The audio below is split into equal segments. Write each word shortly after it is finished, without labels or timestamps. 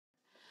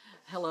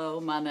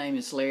Hello, my name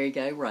is Larry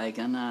Gay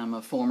Reagan. I'm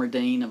a former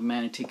dean of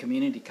Manatee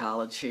Community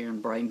College here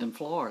in Bradenton,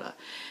 Florida.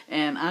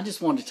 And I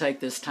just want to take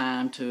this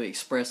time to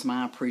express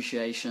my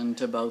appreciation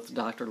to both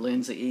Dr.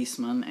 Lindsay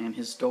Eastman and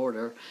his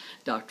daughter,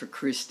 Dr.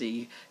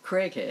 Christie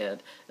Craighead,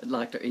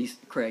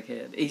 Eastman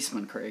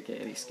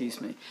Craighead,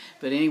 excuse me.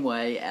 But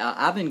anyway,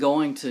 I've been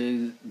going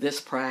to this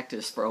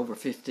practice for over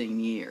 15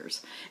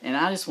 years. And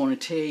I just want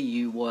to tell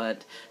you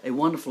what a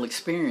wonderful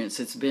experience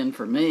it's been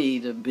for me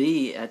to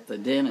be at the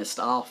dentist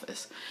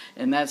office.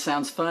 And that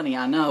sounds funny,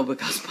 I know,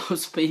 because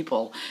most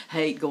people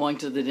hate going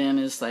to the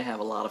dentist. They have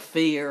a lot of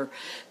fear.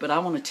 But I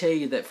want to tell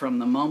you that from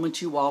the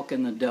moment you walk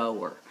in the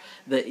door,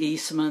 the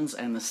Eastmans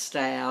and the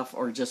staff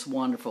are just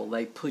wonderful.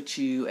 They put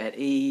you at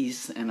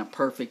ease in a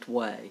perfect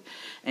way.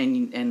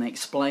 And they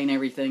explain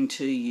everything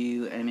to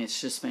you, and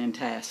it's just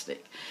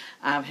fantastic.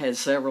 I've had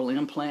several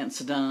implants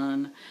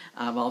done.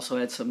 I've also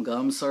had some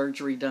gum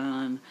surgery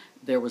done.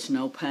 There was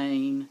no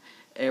pain.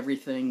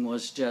 Everything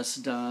was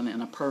just done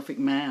in a perfect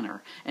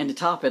manner. And to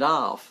top it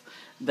off,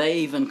 they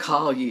even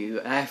call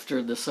you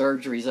after the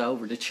surgery's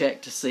over to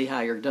check to see how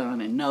you're done.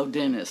 And no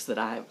dentist that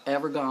I've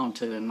ever gone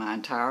to in my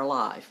entire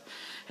life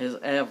has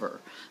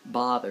ever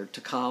bothered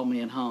to call me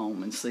at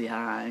home and see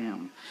how I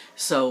am.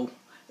 So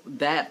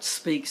that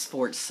speaks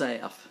for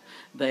itself.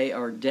 They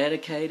are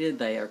dedicated,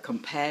 they are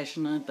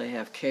compassionate, they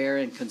have care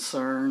and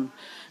concern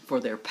for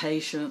their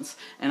patients,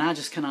 and I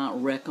just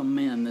cannot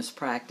recommend this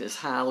practice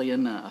highly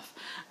enough.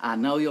 I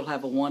know you'll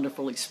have a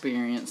wonderful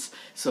experience,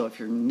 so if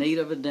you're in need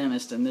of a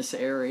dentist in this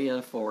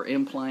area for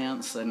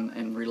implants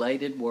and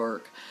related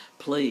work,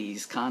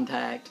 please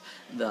contact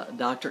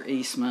Dr.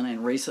 Eastman,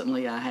 and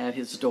recently I had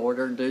his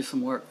daughter do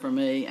some work for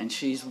me, and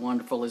she's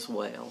wonderful as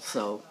well.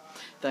 So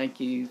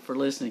thank you for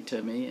listening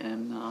to me,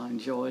 and I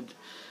enjoyed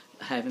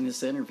having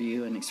this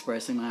interview and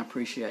expressing my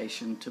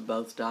appreciation to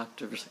both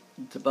doctors,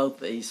 to both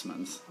the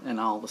Eastmans and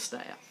all the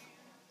staff.